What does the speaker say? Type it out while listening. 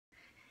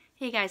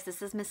Hey guys,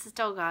 this is Mrs.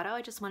 Delgado.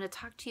 I just want to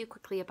talk to you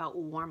quickly about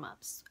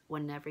warm-ups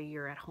whenever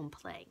you're at home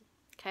playing,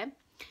 okay?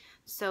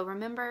 So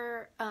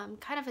remember,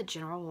 kind of a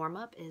general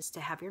warm-up is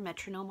to have your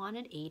metronome on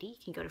at 80. You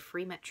can go to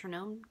free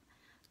metronome,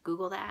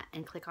 Google that,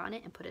 and click on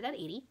it and put it at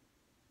 80.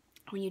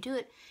 When you do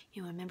it,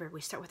 you remember, we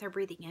start with our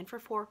breathing in for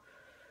 4.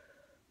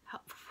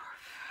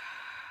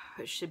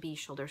 It should be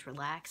shoulders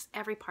relaxed.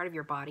 Every part of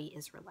your body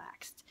is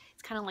relaxed.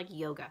 It's kind of like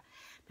yoga.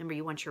 Remember,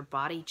 you want your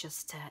body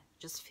just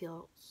to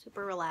feel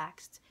super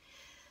relaxed,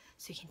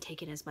 so you can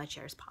take in as much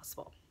air as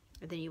possible.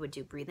 And then you would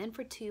do breathe in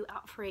for 2,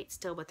 out for 8,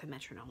 still with the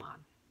metronome on.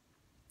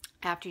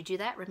 After you do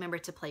that, remember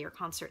to play your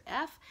concert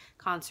F.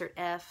 Concert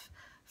F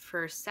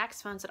for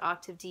saxophones at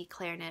octave D,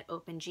 clarinet,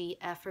 open G,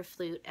 F for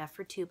flute, F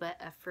for tuba,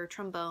 F for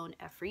trombone,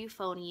 F for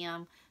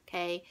euphonium,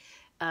 okay?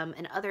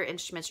 And other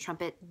instruments,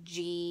 trumpet,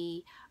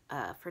 G,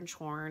 French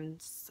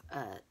horns.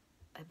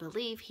 I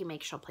believe he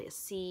makes she'll play a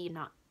C,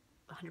 not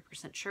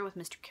 100% sure with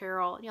Mr.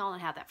 Carroll. Y'all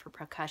have that for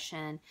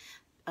percussion,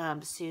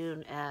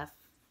 bassoon, F,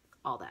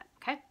 all that,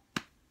 okay?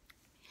 If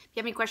you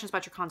have any questions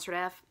about your concert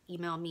F,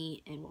 email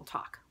me and we'll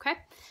talk, okay?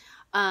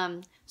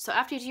 So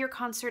after you do your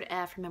concert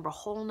F, remember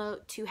whole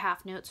note, 2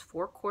 half notes,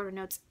 4 quarter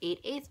notes, 8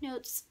 eighth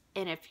notes,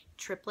 and if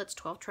triplets,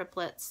 12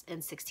 triplets,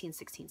 and 16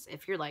 sixteenths.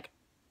 If you're like,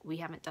 we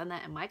haven't done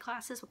that in my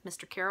classes with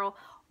Mr. Carroll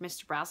or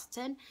Mr.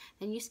 Brazelton,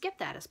 then you skip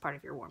that as part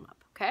of your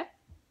warm-up, okay?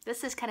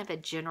 This is kind of a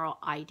general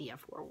idea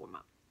for a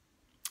warm-up.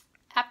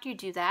 After you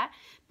do that,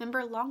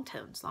 remember long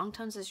tones. Long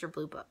tones is your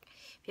blue book.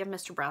 If you have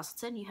Mr.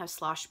 Brazelton, you have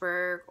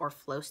Schlossberg or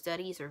flow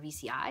studies or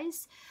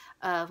VCIs.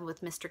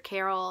 With Mr.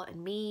 Carroll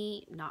and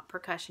me, not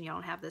percussion, you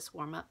don't have this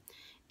warm-up.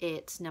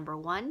 It's number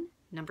 1,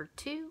 number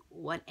 2,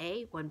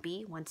 1A,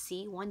 1B,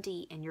 1C,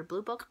 1D in your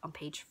blue book on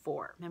page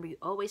 4. Remember, you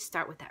always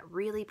start with that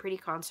really pretty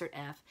concert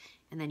F,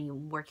 and then you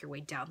work your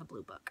way down the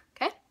blue book,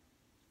 okay?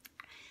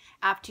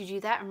 After you do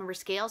that, remember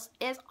scales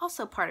is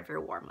also part of your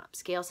warm-up.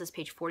 Scales is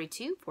page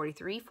 42,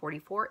 43,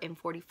 44, and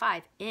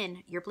 45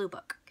 in your blue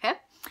book, okay?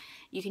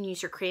 You can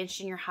use your Crayon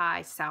Junior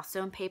High South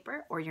Zone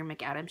paper or your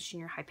McAdams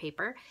Junior High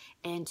paper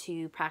and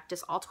to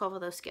practice all 12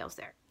 of those scales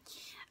there.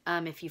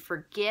 If you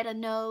forget a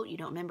note, you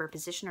don't remember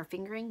position or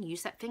fingering,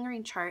 use that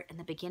fingering chart in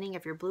the beginning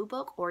of your blue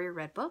book or your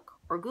red book,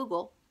 or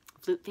Google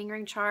flute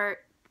fingering chart,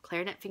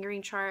 clarinet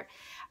fingering chart.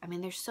 I mean,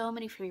 there's so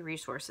many free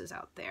resources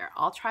out there.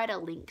 I'll try to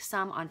link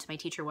some onto my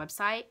teacher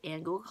website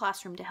and Google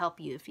Classroom to help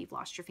you if you've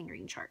lost your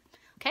fingering chart,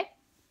 okay?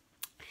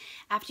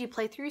 After you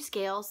play through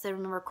scales, then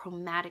remember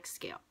chromatic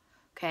scale,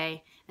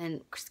 okay?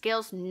 And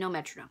scales, no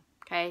metronome,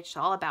 okay? It's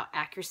all about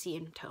accuracy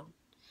and tone.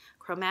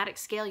 Chromatic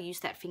scale, use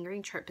that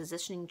fingering chart,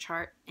 positioning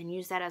chart, and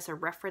use that as a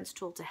reference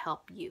tool to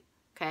help you,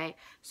 okay?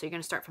 So you're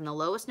gonna start from the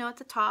lowest note at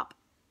the top,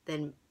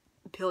 then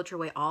build your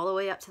way all the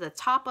way up to the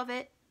top of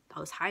it,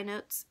 those high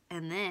notes,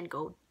 and then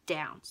go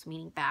down, so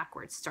meaning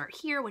backwards. Start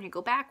here when you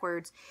go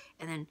backwards,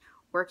 and then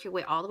work your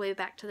way all the way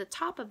back to the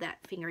top of that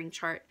fingering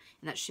chart,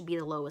 and that should be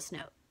the lowest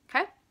note,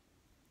 okay?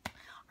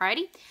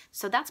 Alrighty,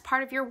 so that's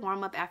part of your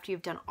warm-up. After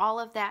you've done all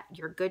of that,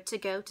 you're good to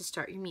go to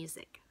start your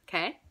music,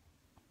 okay?